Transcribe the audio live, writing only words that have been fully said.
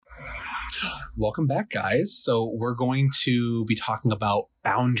Welcome back, guys. So we're going to be talking about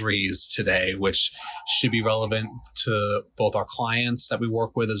boundaries today, which should be relevant to both our clients that we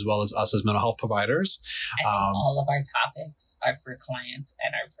work with as well as us as mental health providers. I think all of our topics are for clients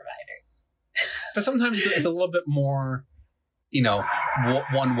and our providers. But sometimes it's a little bit more,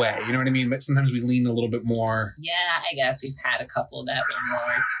 one way. You know what I mean? But sometimes we lean a little bit more. Yeah, I guess we've had a couple that were more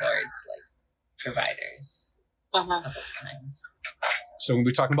towards providers a couple times. So we'll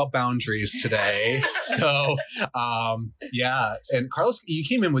be talking about boundaries today. So, And Carlos, you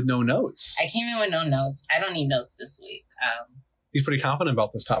came in with no notes. I came in with no notes. I don't need notes this week. He's pretty confident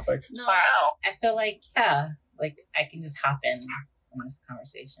about this topic. No, wow. I feel I can just hop in on this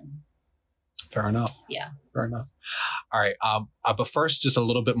conversation. Fair enough. Yeah. Fair enough. All right. But first, just a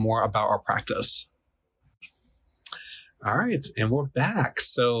little bit more about our practice. All right. And we're back.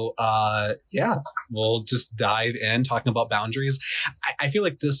 So, we'll just dive in talking about boundaries. I feel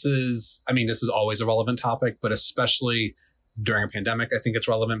like this is always a relevant topic, but especially during a pandemic, I think it's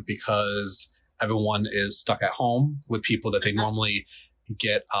relevant because everyone is stuck at home with people that they normally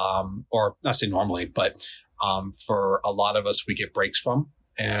get, or not say normally, but for a lot of us, we get breaks from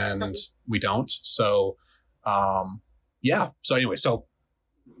and we don't. So, So anyway,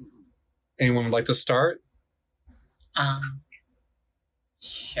 anyone would like to start?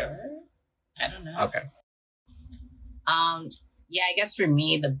 Sure. I don't know. Okay. I guess for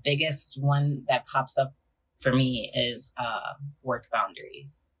me, the biggest one that pops up for me is work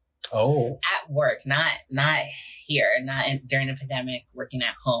boundaries. Oh. At work, not here, during the pandemic, working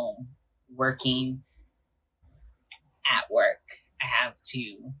at home, working at work. I have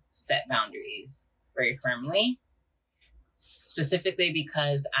to set boundaries very firmly. Specifically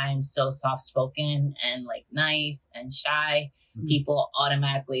because I'm so soft-spoken and nice and shy, people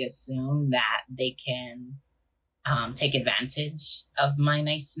automatically assume that they can take advantage of my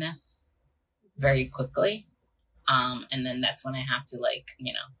niceness very quickly. And then that's when I have to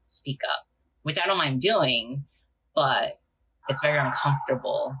speak up, which I don't mind doing, but it's very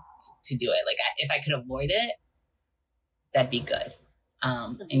uncomfortable to do it. If I could avoid it, that'd be good.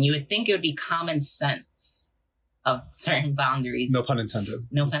 And you would think it would be common sense of certain boundaries. No pun intended.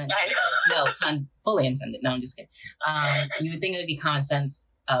 No pun intended. No pun fully intended. No, I'm just kidding. You would think it would be common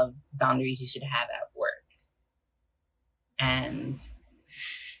sense of boundaries you should have at work. And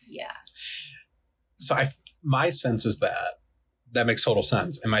yeah. So my sense is that makes total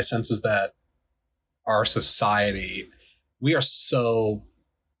sense. And my sense is that our society, we are so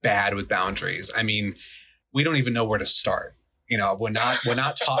bad with boundaries. I mean, we don't even know where to start. We're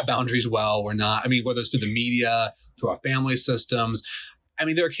not taught boundaries well. We're not, whether it's through the media, through our family systems.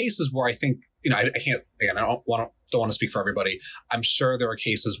 There are cases where I think, I can't, again, I don't want to speak for everybody. I'm sure there are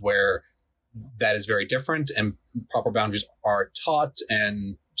cases where that is very different and proper boundaries are taught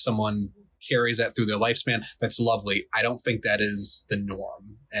and someone carries that through their lifespan. That's lovely. I don't think that is the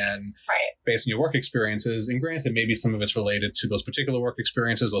norm. And based on your work experiences, and granted, maybe some of it's related to those particular work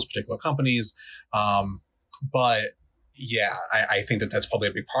experiences, those particular companies. But yeah, I think that's probably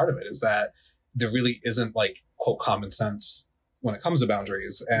a big part of it is that there really isn't quote common sense when it comes to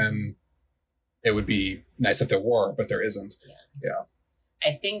boundaries. And it would be nice if there were, but there isn't. Yeah.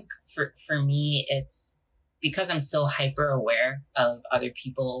 I think for me, it's because I'm so hyper aware of other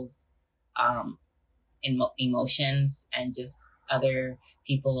people's emotions and just other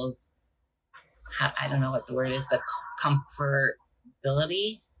people's, I don't know what the word is, but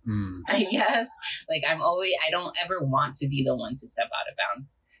comfortability. I guess I don't ever want to be the one to step out of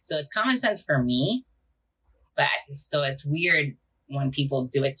bounds. So it's common sense for me, but so it's weird when people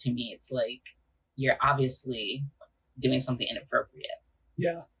do it to me. It's you're obviously doing something inappropriate.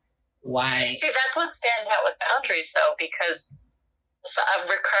 Yeah. Why? See, that's what stands out with boundaries though, because a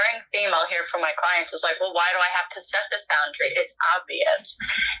recurring theme I'll hear from my clients is well, why do I have to set this boundary? It's obvious.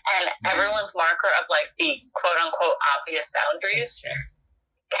 And everyone's marker of the quote unquote obvious boundaries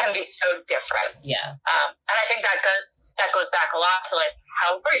can be so different. Yeah. And I think that goes back a lot to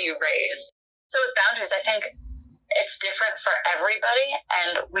how were you raised? So with boundaries, I think it's different for everybody,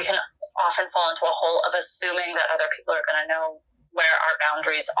 and we can often fall into a hole of assuming that other people are going to know where our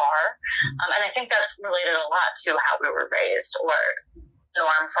boundaries are. And I think that's related a lot to how we were raised or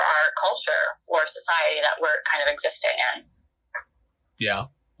norm for our culture or society that we're kind of existing in.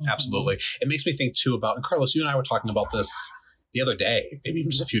 Yeah, absolutely. It makes me think too about, and Carlos, you and I were talking about this the other day, maybe even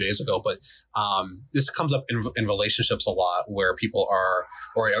just a few days ago, but this comes up in relationships a lot where people are,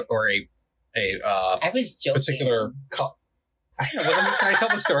 or a I was joking. Particular can I tell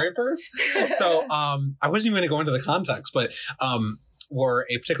the story first? So I wasn't even going to go into the context, but where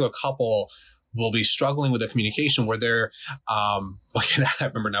a particular couple will be struggling with a communication where they're, okay, I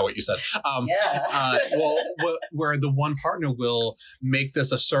remember now what you said. Where the one partner will make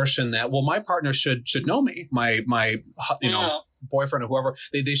this assertion that, well, my partner should know me, my boyfriend or whoever,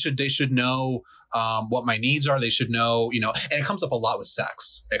 they should know what my needs are. They should know, and it comes up a lot with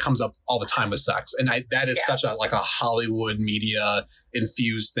sex. It comes up all the time with sex. And that is such a Hollywood media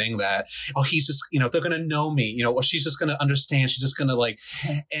infused thing that, he's just, they're going to know me, or she's just going to understand. She's just going to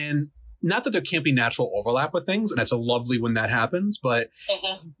and not that there can't be natural overlap with things. And it's a lovely when that happens, but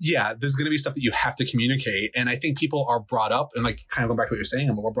there's going to be stuff that you have to communicate. And I think people are brought up and kind of going back to what you're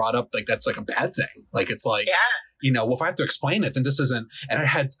saying, we're brought up that's a bad thing. It's well, if I have to explain it, then this isn't, and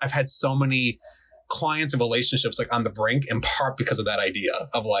I've had so many clients and relationships on the brink in part because of that idea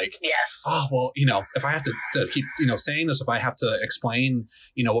of oh, well, if I have to keep, saying this, if I have to explain,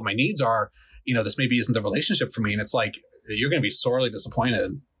 what my needs are, this maybe isn't the relationship for me. And it's you're going to be sorely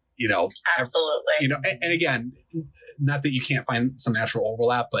disappointed. Absolutely. And again, not that you can't find some natural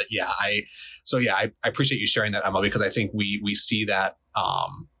overlap, but I appreciate you sharing that, Emma, because I think we see that,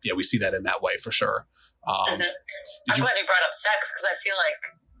 we see that in that way for sure. I'm glad you brought up sex because I feel like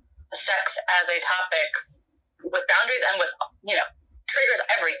sex as a topic with boundaries and with, triggers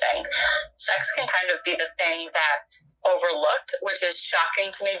everything. Sex can kind of be the thing that overlooked, which is shocking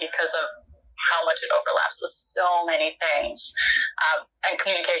to me because of how much it overlaps with so many things. And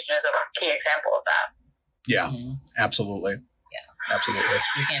communication is a key example of that. Yeah, absolutely. Yeah. Absolutely.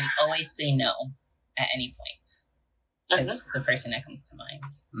 You can always say no at any point. Is the first thing that comes to mind.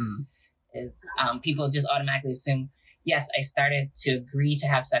 Is people just automatically assume, yes, I started to agree to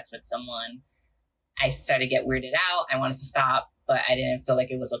have sex with someone. I started to get weirded out. I wanted to stop, but I didn't feel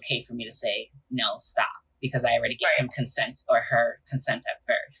like it was okay for me to say, no, stop, because I already gave him consent or her consent at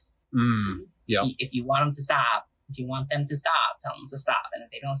first. Yeah. If you want them to stop, if you want them to stop, tell them to stop. And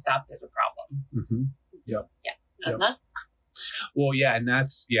if they don't stop, there's a problem. Yep. Yeah. Yep. Well, yeah, and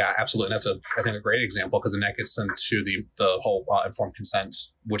that's, absolutely. And that's I think a great example, because then that gets into the whole informed consent,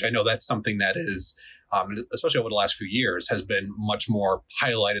 which I know that's something that is, especially over the last few years, has been much more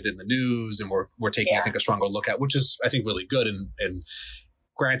highlighted in the news, and we're taking, I think, a stronger look at, which is, I think, really good. And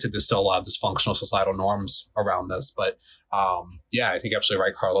granted, there's still a lot of dysfunctional societal norms around this, but I think absolutely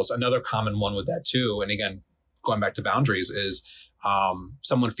right, Carlos. Another common one with that too, and again, going back to boundaries, is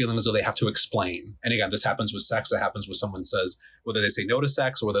someone feeling as though they have to explain. And again, this happens with sex. It happens when someone says, whether they say no to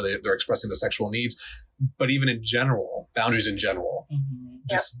sex or whether they're expressing the sexual needs, but even in general, boundaries in general,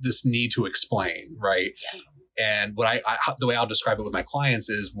 this need to explain, right? Yeah. And what the way I'll describe it with my clients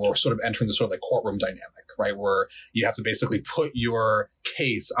is we're sort of entering the sort of courtroom dynamic, right? Where you have to basically put your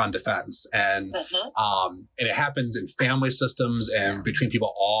case on defense, and it happens in family systems and between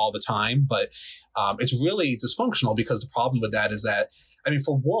people all the time. But it's really dysfunctional, because the problem with that is that,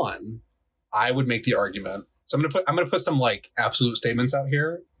 for one, I would make the argument. So I'm gonna put some absolute statements out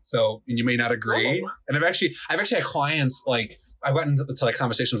here. So, and you may not agree. And I've actually had clients, I've gotten into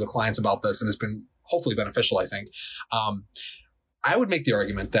conversations with clients about this, and it's been hopefully beneficial, I think. I would make the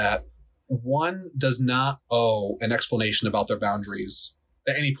argument that one does not owe an explanation about their boundaries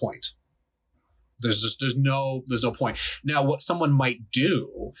at any point. There's no point. Now, what someone might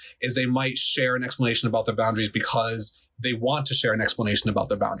do is they might share an explanation about their boundaries because they want to share an explanation about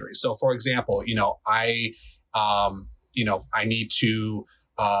their boundaries. So, for example, I need to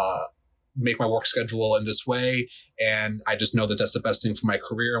make my work schedule in this way, and I just know that that's the best thing for my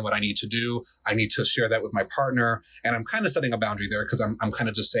career and what I need to do. I need to share that with my partner, and I'm kind of setting a boundary there, because I'm kind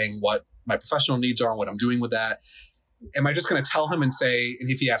of just saying what my professional needs are and what I'm doing with that. Am I just going to tell him and say, and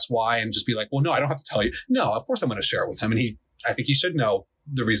if he asks why, and just be like, well, no, I don't have to tell you. No, of course I'm going to share it with him, and I think he should know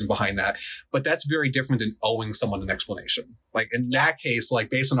the reason behind that. But that's very different than owing someone an explanation. In that case,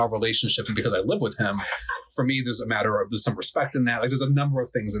 based on our relationship and because I live with him, for me, there's some respect in that. There's a number of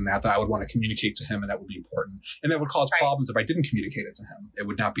things in that I would want to communicate to him, and that would be important. And that would cause problems if I didn't communicate it to him. It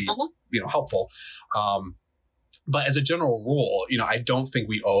would not be, helpful. But as a general rule, I don't think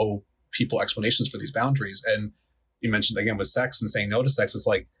we owe people explanations for these boundaries. And you mentioned, again, with sex and saying no to sex, it's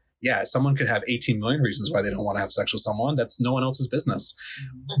someone could have 18 million reasons why they don't want to have sex with someone. That's no one else's business.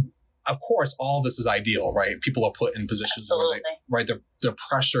 Of course, all this is ideal, right? People are put in positions where they're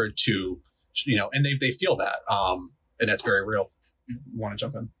pressured to, and they feel that, and that's very real. You want to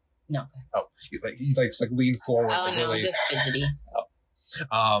jump in? No. Oh, you lean forward. Oh, no, really, just fidgety.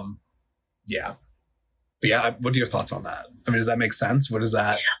 Yeah. But yeah, what are your thoughts on that? Does that make sense? What is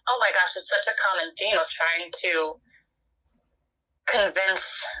that? Oh my gosh, it's such a common theme of trying to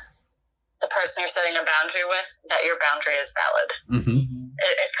convince the person you're setting a boundary with that your boundary is valid.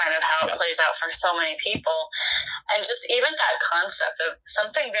 is kind of how it Yes. plays out for so many people. And just even that concept of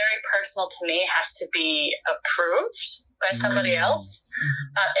something very personal to me has to be approved by somebody else.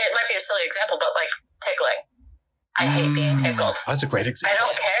 It might be a silly example, but like tickling. I hate being tickled. Oh, that's a great I example.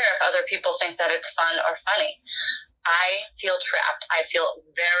 don't care if other people think that it's fun or funny. I feel trapped. I feel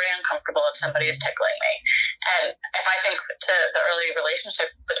very uncomfortable if somebody is tickling me. And if I think to the early relationship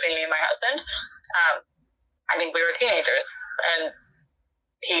between me and my husband, I mean, we were teenagers, and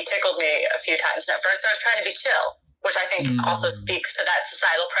he tickled me a few times. And at first I was trying to be chill, which I think also speaks to that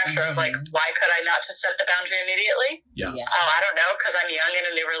societal pressure of like, why could I not just set the boundary immediately? Yes. Yeah. Oh, I don't know, because I'm young in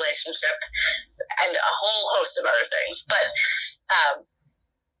a new relationship and a whole host of other things. But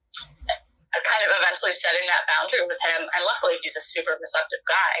kind of eventually setting that boundary with him, and luckily he's a super receptive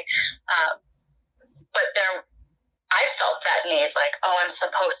guy. But I felt that need, like, oh, I'm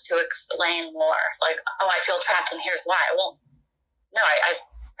supposed to explain more. Like, oh, I feel trapped and here's why. Well, no,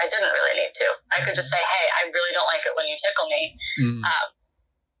 I didn't really need to. I could just say, hey, I really don't like it when you tickle me.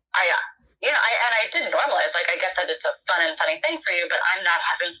 I did normalize, like, I get that it's a fun and funny thing for you, but I'm not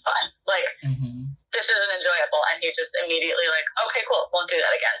having fun. Like, this isn't enjoyable. And he just immediately like, okay, cool, won't do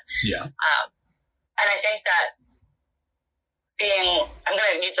that again. Yeah. And I think that I'm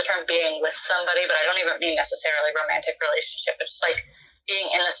going to use the term being with somebody, but I don't even mean necessarily romantic relationship. It's just like being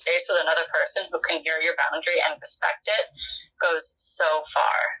in the space with another person who can hear your boundary and respect it goes so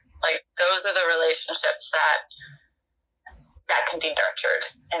far. Like, those are the relationships that can be nurtured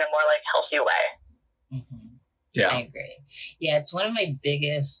in a more like healthy way. Yeah. I agree. Yeah, it's one of my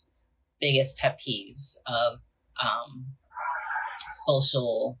biggest pet peeves of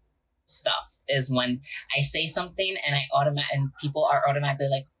social stuff is when I say something and people are automatically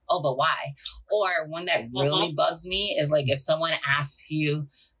like, oh, but why? Or one that really bugs me is like if someone asks you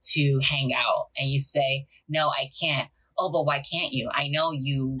to hang out and you say, no, I can't. Oh, but why can't you? I know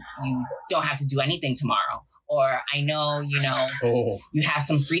you don't have to do anything tomorrow. Or I know, you have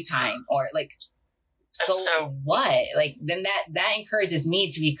some free time. Or like, so what? Like, then that encourages me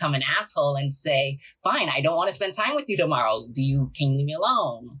to become an asshole and say, fine, I don't want to spend time with you tomorrow. Can you leave me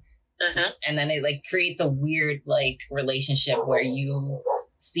alone? And then it like creates a weird like relationship where you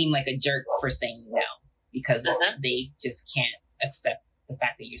seem like a jerk for saying no because they just can't accept the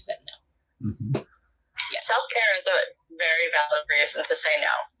fact that you said no. Yeah. Self-care is a very valid reason to say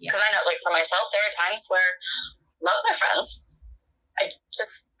no. Because I know, like, for myself, there are times where I love my friends. I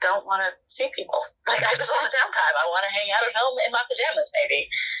just don't want to see people. Like, I just want downtime. I want to hang out at home in my pajamas, maybe.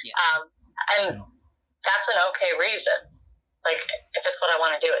 And that's an okay reason. Like, if it's what I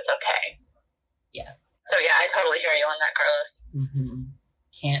want to do, it's okay. Yeah. So, yeah, I totally hear you on that, Carlos.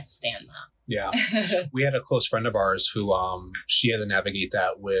 Can't stand that. Yeah. We had a close friend of ours who she had to navigate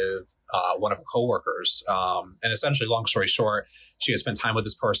that with one of her coworkers. And essentially, long story short, she had spent time with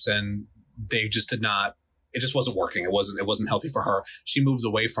this person. They just did not, it just wasn't working. It wasn't healthy for her. She moves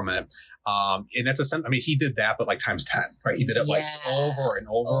away from it. And that's I mean, he did that, but like times 10, right? He did it like over and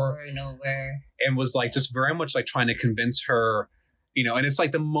over and over. And was like just very much like trying to convince her, and it's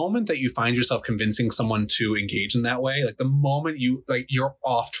like the moment that you find yourself convincing someone to engage in that way, like the moment you're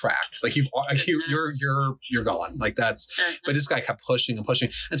off track, like you're going like that's, but this guy kept pushing and pushing.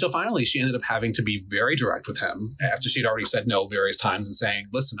 And so finally she ended up having to be very direct with him after she'd already said no various times and saying,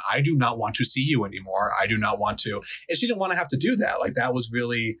 listen, I do not want to see you anymore. I do not want to. And she didn't want to have to do that. Like that was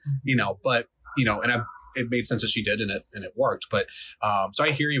really, but, and it made sense that she did and it worked. But, so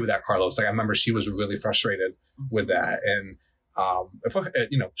I hear you with that, Carlos. Like I remember she was really frustrated with that. And,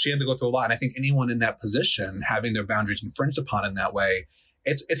 she had to go through a lot. And I think anyone in that position having their boundaries infringed upon in that way,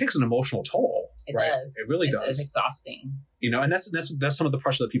 it takes an emotional toll. It right? does. It really does. It's exhausting. And that's some of the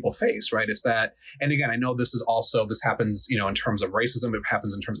pressure that people face, right? It's that, and again, I know this happens, in terms of racism, it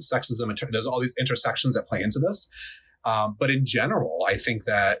happens in terms of sexism, there's all these intersections that play into this. But in general, I think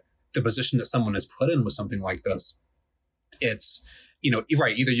that the position that someone is put in with something like this, it's,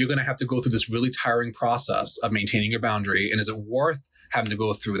 right, either you're going to have to go through this really tiring process of maintaining your boundary, and is it worth having to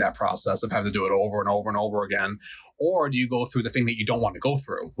go through that process of having to do it over and over and over again? Or do you go through the thing that you don't want to go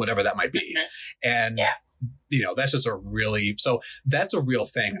through, whatever that might be? And, that's just that's a real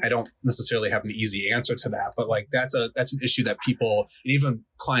thing. I don't necessarily have an easy answer to that, but like, that's an issue that people, and even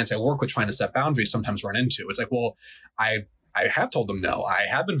clients I work with trying to set boundaries sometimes run into. It's like, well, I have told them no. I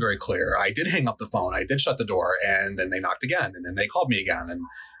have been very clear. I did hang up the phone. I did shut the door, and then they knocked again, and then they called me again. And,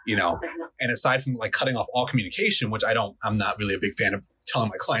 and aside from like cutting off all communication, which I'm not really a big fan of telling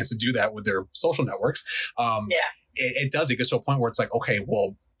my clients to do that with their social networks. It does. It gets to a point where it's like, okay,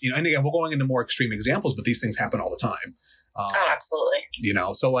 well, and again, we're going into more extreme examples, but these things happen all the time. Absolutely.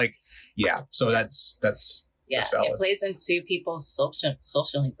 So like, yeah, so that's, Yeah, That's valid. it plays into people's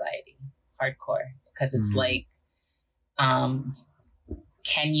social anxiety, hardcore, because it's like,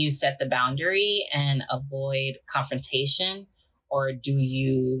 can you set the boundary and avoid confrontation, or do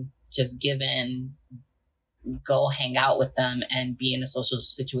you just give in, go hang out with them and be in a social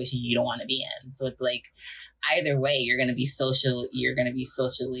situation you don't want to be in? So it's like, either way, you're going to be socially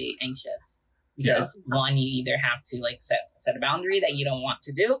anxious. Because one, you either have to like set a boundary that you don't want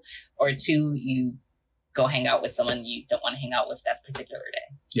to do, or two, you go hang out with someone you don't want to hang out with that particular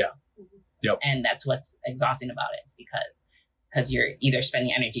day. Yeah. Yep. And that's what's exhausting about it. It's because you're either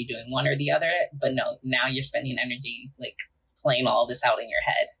spending energy doing one or the other, but no, now you're spending energy like playing all this out in your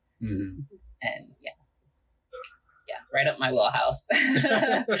head. Mm-hmm. And right up my wheelhouse.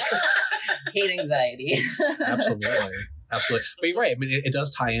 Hate anxiety. Absolutely. But you're right. I mean, it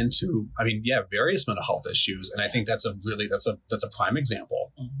does tie into, various mental health issues. And I think that's a prime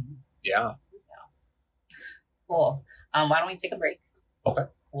example. Mm-hmm. Yeah. Cool. Why don't we take a break? Okay.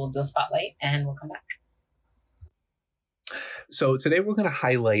 We'll do a spotlight and we'll come back. So today we're going to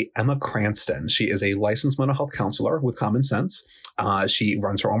highlight Emma Cranston. She is a licensed mental health counselor with Common Sense. She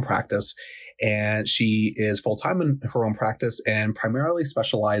runs her own practice, and she is full-time in her own practice and primarily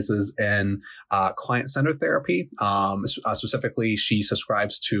specializes in client-centered therapy. Specifically, she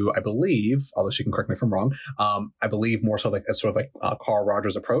subscribes to, I believe, although she can correct me if I'm wrong, I believe more so like a sort of like Carl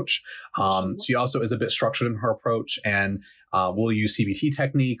Rogers approach. She also is a bit structured in her approach, and will use CBT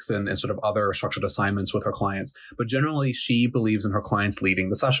techniques and sort of other structured assignments with her clients. But generally, she believes in her clients leading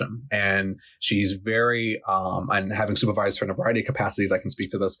the session. And she's very, and having supervised her in a variety of capacities, I can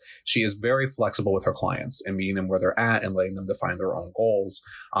speak to this. She is very flexible with her clients and meeting them where they're at and letting them define their own goals.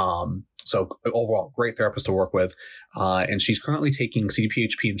 So overall, great therapist to work with. And she's currently taking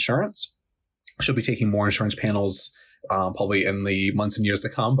CDPHP insurance. She'll be taking more insurance panels probably in the months and years to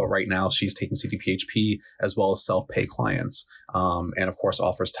come. But right now she's taking CDPHP as well as self-pay clients. And of course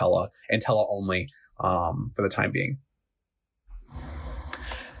offers Tele and Tele only for the time being.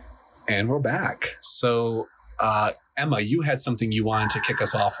 And we're back. So Emma, you had something you wanted to kick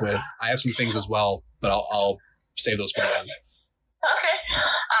us off with. I have some things as well, but I'll save those for the end. Okay.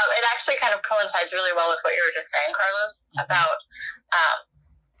 It actually kind of coincides really well with what you were just saying, Carlos, about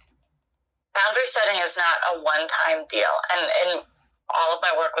boundary setting is not a one-time deal. And in all of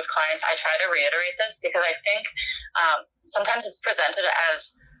my work with clients, I try to reiterate this because I think sometimes it's presented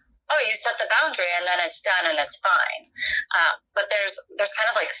as, oh, you set the boundary and then it's done and it's fine. But there's kind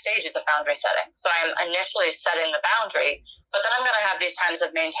of like stages of boundary setting. So I'm initially setting the boundary, but then I'm going to have these times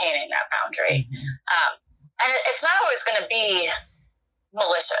of maintaining that boundary. And it's not always going to be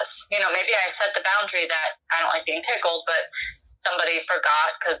malicious. Maybe I set the boundary that I don't like being tickled, but somebody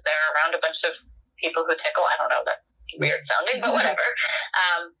forgot because they're around a bunch of people who tickle. I don't know, that's weird sounding, but whatever.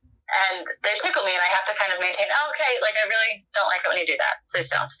 And they tickle me and I have to kind of maintain, okay, like I really don't like it when you do that.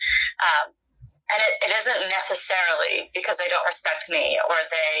 Please don't. And it isn't necessarily because they don't respect me or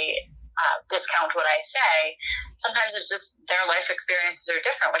they discount what I say. Sometimes it's just their life experiences are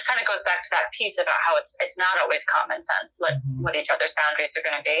different, which kind of goes back to that piece about how it's not always common sense what each other's boundaries are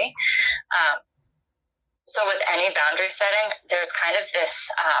going to be. So with any boundary setting, there's kind of this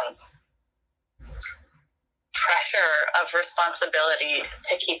pressure of responsibility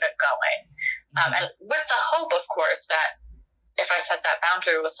to keep it going. And with the hope, of course, that if I set that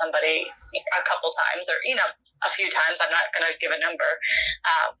boundary with somebody a couple times or, a few times, I'm not going to give a number,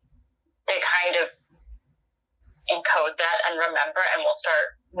 they kind of encode that and remember and will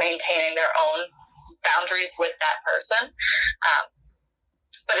start maintaining their own boundaries with that person.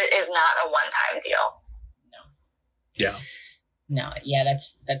 But it is not a one-time deal. No,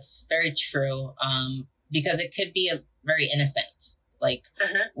 that's very true. Because it could be very innocent. Like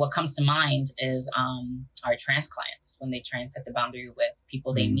what comes to mind is our trans clients when they try and set the boundary with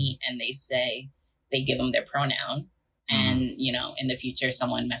people they meet and they say they give them their pronoun and in the future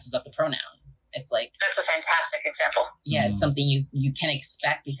someone messes up the pronoun. It's like that's a fantastic example. Yeah, it's something you can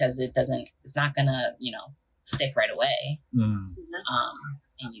expect because it's not gonna stick right away. And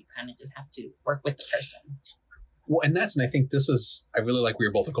you kind of just have to work with the person. Well, and I think this is, I really like where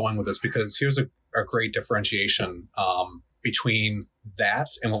you're both going with this because here's a great differentiation between that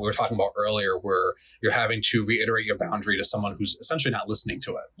and what we were talking about earlier, where you're having to reiterate your boundary to someone who's essentially not listening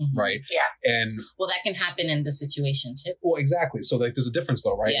to it, right? Yeah. And well, that can happen in the situation too. Well, exactly. So like, there's a difference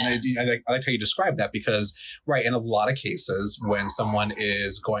though, right? Yeah. And I like how you describe that because, right, in a lot of cases when someone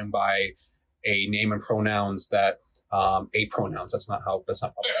is going by a name and pronouns that a pronouns. That's not probably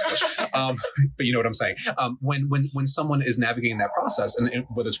English. But you know what I'm saying. When someone is navigating that process, and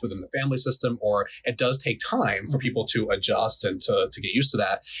whether it's within the family system or it does take time for people to adjust and to get used to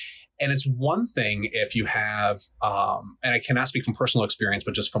that. And it's one thing if you have, and I cannot speak from personal experience,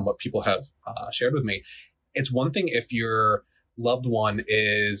 but just from what people have shared with me, it's one thing if your loved one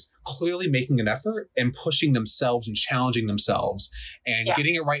is clearly making an effort and pushing themselves and challenging themselves and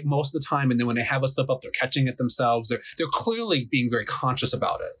getting it right most of the time. And then when they have a slip up, they're catching it themselves. They're clearly being very conscious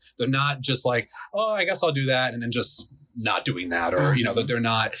about it. They're not just like, oh, I guess I'll do that, and then just not doing that, or, you know, that they're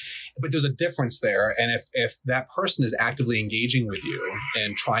not, but there's a difference there. And if that person is actively engaging with you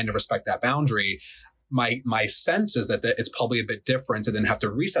and trying to respect that boundary, my sense is that it's probably a bit different to then have to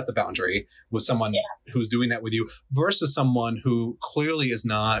reset the boundary with someone who's doing that with you versus someone who clearly is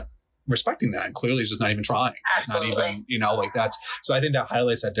not respecting that and clearly is just not even trying. Absolutely. Not even, you know, like that's, so I think that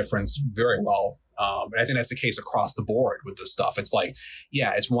highlights that difference very well. And I think that's the case across the board with this stuff. It's like,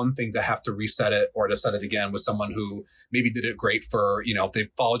 yeah, it's one thing to have to reset it or to set it again with someone who maybe did it great for, you know, they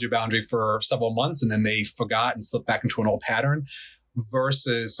followed your boundary for several months and then they forgot and slipped back into an old pattern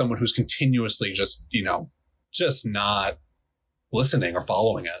versus someone who's continuously just, you know, just not listening or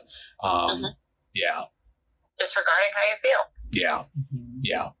following it. Yeah. Disregarding how you feel. Yeah.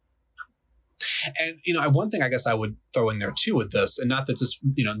 Yeah. And, you know, one thing I guess I would throw in there too with this, and not that this,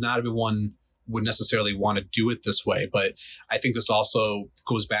 you know, not everyone would necessarily want to do it this way, but I think this also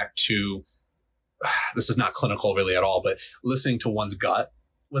goes back to, this is not clinical really at all, but listening to one's gut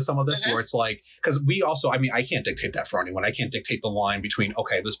with some of this, where it's like, because we also, I mean, I can't dictate that for anyone. I can't dictate the line between,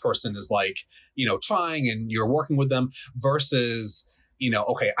 okay, this person is like, you know, trying and you're working with them versus, you know,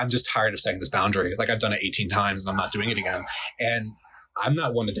 okay, I'm just tired of setting this boundary. Like I've done it 18 times and I'm not doing it again. And I'm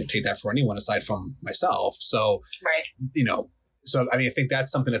not one to dictate that for anyone aside from myself. So, you know, so, I mean, I think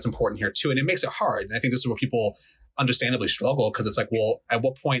that's something that's important here too. And it makes it hard. And I think this is where people understandably struggle because it's like, well, at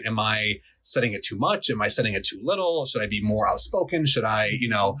what point am I setting it too much? Am I setting it too little? Should I be more outspoken? Should I, you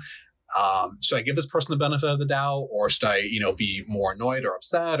know, should I give this person the benefit of the doubt, or should I, you know, be more annoyed or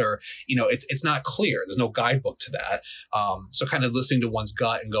upset, or, you know, it's not clear. There's no guidebook to that. So kind of listening to one's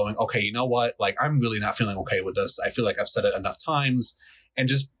gut and going, okay, you know what, like, I'm really not feeling okay with this. I feel like I've said it enough times, and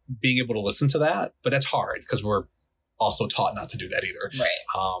just being able to listen to that. But that's hard because we're also taught not to do that either. Right.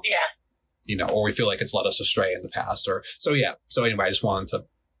 You know, or we feel like it's led us astray in the past, or so. Yeah. So anyway, I just wanted to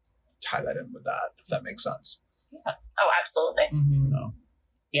tie that in with that, if that makes sense. Yeah. Oh, absolutely. Mm-hmm. You know?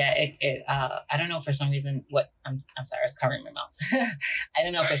 Yeah. I don't know, for some reason, I'm sorry, I was covering my mouth. I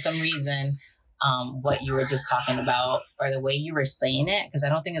don't know, for some reason, what you were just talking about, or the way you were saying it, because I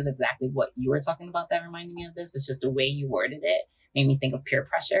don't think it's exactly what you were talking about that reminded me of this. It's just the way you worded it made me think of peer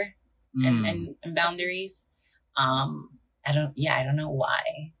pressure and boundaries. I don't know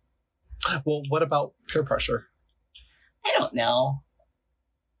why. Well, what about peer pressure? I don't know.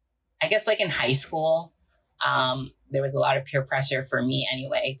 I guess like in high school, there was a lot of peer pressure for me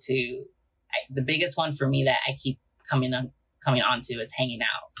anyway. The biggest one for me that I keep coming on to is hanging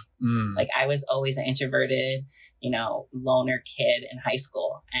out. Like I was always an introverted, you know, loner kid in high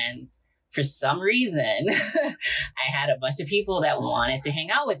school. And for some reason, I had a bunch of people that wanted to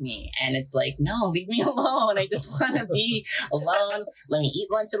hang out with me. And it's like, no, leave me alone. I just want to be alone. Let me eat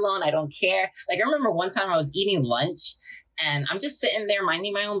lunch alone. I don't care. Like I remember one time I was eating lunch and I'm just sitting there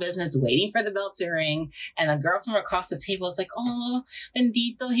minding my own business, waiting for the bell to ring. And a girl from across the table is like, oh,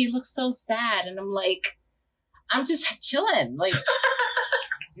 Bendito, he looks so sad. And I'm like, I'm just chilling. Like,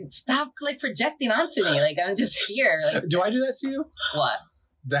 stop like projecting onto me. Like I'm just here. Like, do I do that to you? What?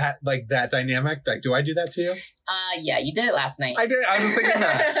 That dynamic? Like, do I do that to you? Yeah, you did it last night. I did. I was thinking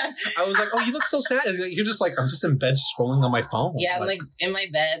that. I was like, oh, you look so sad. And you're just like, I'm just in bed scrolling on my phone. Yeah, I'm like in my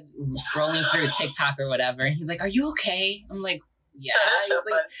bed scrolling through TikTok or whatever. And he's like, are you okay? I'm like, yeah. So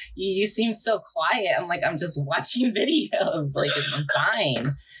he's like, you seem so quiet. I'm like, I'm just watching videos. Like, I'm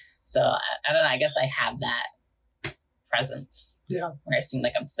fine. So I don't know. I guess I have that presence. Yeah. Where I seem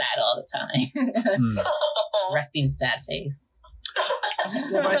like I'm sad all the time. Resting sad face.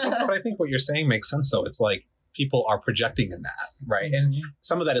 Well, but I think what you're saying makes sense, though. It's like people are projecting in that, right? And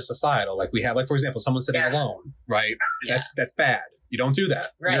some of that is societal. Like we have, like, for example, someone sitting alone, right? Yeah. That's bad. You don't do that.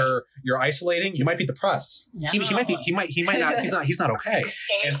 Right. You're isolating. You might be depressed. No. He might not. He's not okay.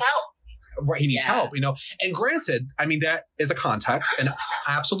 He needs help. Right, he needs help, you know. And granted, I mean, that is a context, and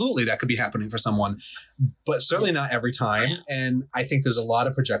absolutely that could be happening for someone, but certainly not every time. Yeah. And I think there's a lot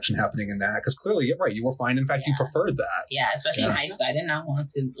of projection happening in that, because clearly, you're right, you were fine. In fact, you preferred that. Yeah, especially in high school. I did not want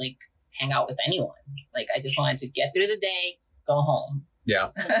to like hang out with anyone. Like I just wanted to get through the day, go home.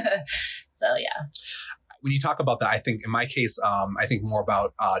 Yeah. So yeah. When you talk about that, I think in my case, I think more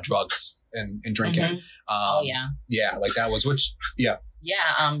about drugs and drinking. Yeah, like that was Yeah,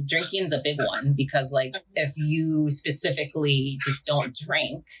 drinking's a big one, because like if you specifically just don't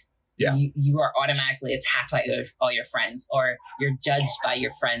drink, you are automatically attacked by all your friends, or you're judged by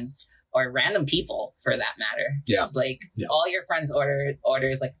your friends or random people for that matter. Yeah. It's like all your friends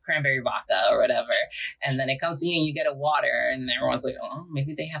orders like cranberry vodka or whatever. And then it comes to you and you get a water and everyone's like, oh,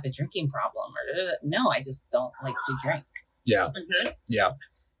 maybe they have a drinking problem. Or no, I just don't like to drink. Yeah. Mm-hmm. Yeah.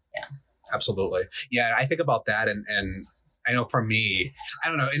 Yeah. Absolutely. Yeah. I think about that. And I know for me, I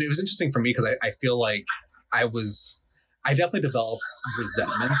don't know. And it was interesting for me because I feel like I definitely developed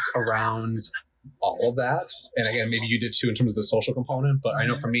resentments around all of that. And again, maybe you did too in terms of the social component, but I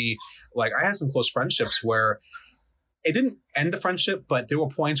know for me, like I had some close friendships where it didn't end the friendship, but there were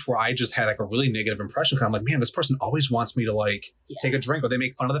points where I just had like a really negative impression. Cause I'm like, man, this person always wants me to like take a drink, or they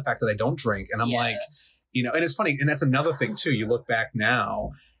make fun of the fact that I don't drink. And I'm like, you know, and it's funny. And that's another thing too. You look back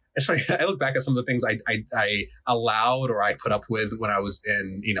now, it's funny. I look back at some of the things I allowed or I put up with when I was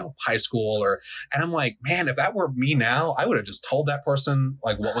in, you know, high school and I'm like, man, if that were me now, I would have just told that person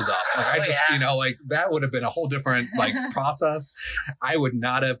like what was up. Like you know, like that would have been a whole different like process. I would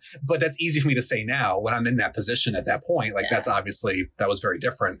not have, but that's easy for me to say now when I'm in that position at that point. Like that's obviously, that was very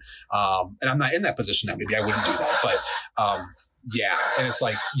different. And I'm not in that position now. Maybe I wouldn't do that, but yeah. And it's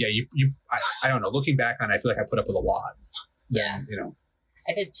like, yeah, I don't know. Looking back on it, I feel like I put up with a lot. Yeah. You know.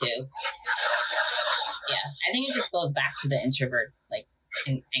 I did too. Yeah. I think it just goes back to the introvert, like,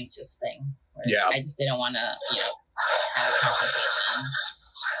 anxious thing. Where I just didn't want to, you know, have a conversation.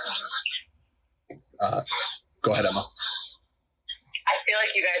 Go ahead, Emma. I feel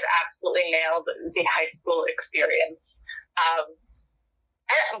like you guys absolutely nailed the high school experience.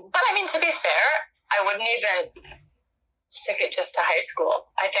 But I mean, to be fair, I wouldn't even stick it just to high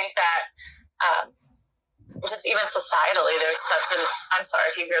school. I think that, just even societally, there's such an... I'm sorry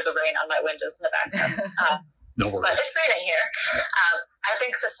if you hear the rain on my windows in the background. No worries. But it's raining here. I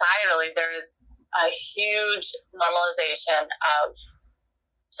think societally, there is a huge normalization of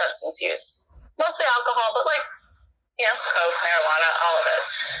substance use. Mostly alcohol, but like, you know, coke, marijuana, all of it.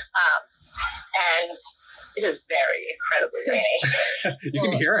 And it is very incredibly rainy. You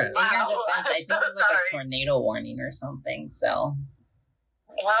can hear it. Wow. I think there's like a tornado warning or something, so...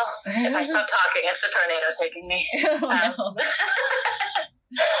 Well, if I stop talking, it's the tornado taking me. No.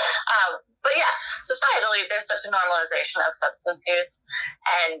 But yeah, societally, there's such a normalization of substance use,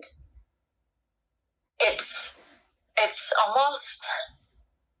 and it's almost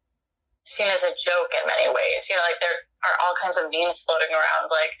seen as a joke in many ways. You know, like there are all kinds of memes floating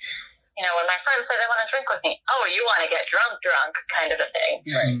around, like, you know, when my friends say they want to drink with me, oh, you want to get drunk, kind of a thing.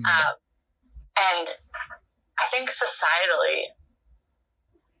 Right. And I think societally,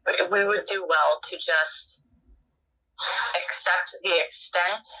 we would do well to just accept the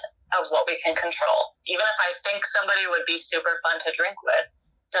extent of what we can control. Even if I think somebody would be super fun to drink with,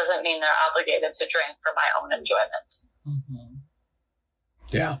 doesn't mean they're obligated to drink for my own enjoyment. Mm-hmm.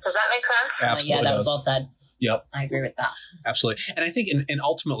 Yeah. Does that make sense? Absolutely. Yeah, that was well said. Yep. I agree with that. Absolutely. And I think, and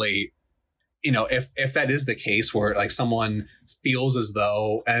ultimately, you know, if that is the case where like someone feels as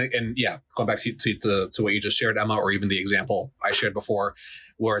though, and yeah, going back to what you just shared, Emma, or even the example I shared before,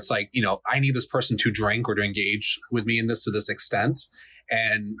 where it's like, you know, I need this person to drink or to engage with me in this to this extent,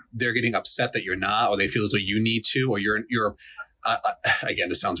 and they're getting upset that you're not, or they feel as though you need to, or you're again,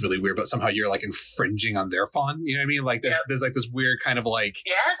 this sounds really weird, but somehow you're like infringing on their fun. You know what I mean? Like there's like this weird kind of like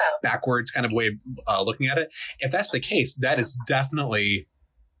backwards kind of way of looking at it. If that's the case, that is definitely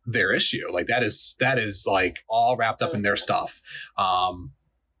their issue. Like that is like all wrapped up in their stuff.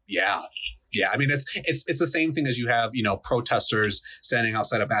 Yeah. I mean, it's the same thing as you have, you know, protesters standing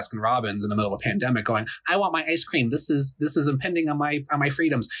outside of Baskin Robbins in the middle of a pandemic going, I want my ice cream. This is impending on my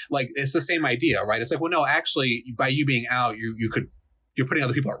freedoms. Like, it's the same idea, right? It's like, well, no, actually, by you being out, you're putting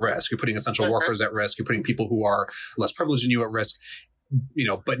other people at risk. You're putting essential workers at risk. You're putting people who are less privileged than you at risk. You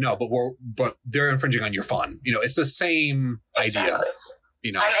know, but they're infringing on your fun. You know, it's the same idea.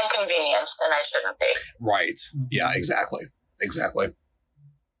 You know, I'm inconvenienced and I shouldn't be. Right. Yeah, exactly.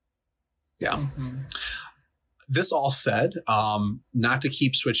 Yeah. Mm-hmm. This all said, not to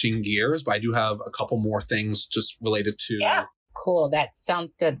keep switching gears, but I do have a couple more things just related to. Yeah. Cool. That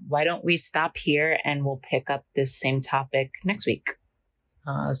sounds good. Why don't we stop here and we'll pick up this same topic next week.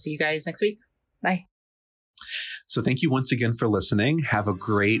 See you guys next week. Bye. So thank you once again for listening. Have a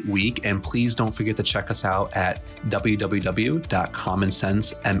great week. And please don't forget to check us out at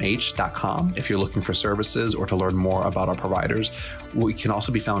www.commonsensemh.com if you're looking for services or to learn more about our providers. We can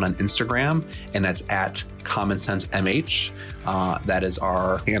also be found on Instagram, and that's at commonsensemh. That is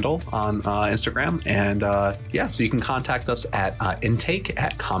our handle on Instagram. And so you can contact us at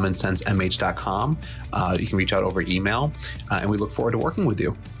intake@commonsensemh.com. You can reach out over email, and we look forward to working with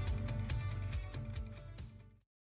you.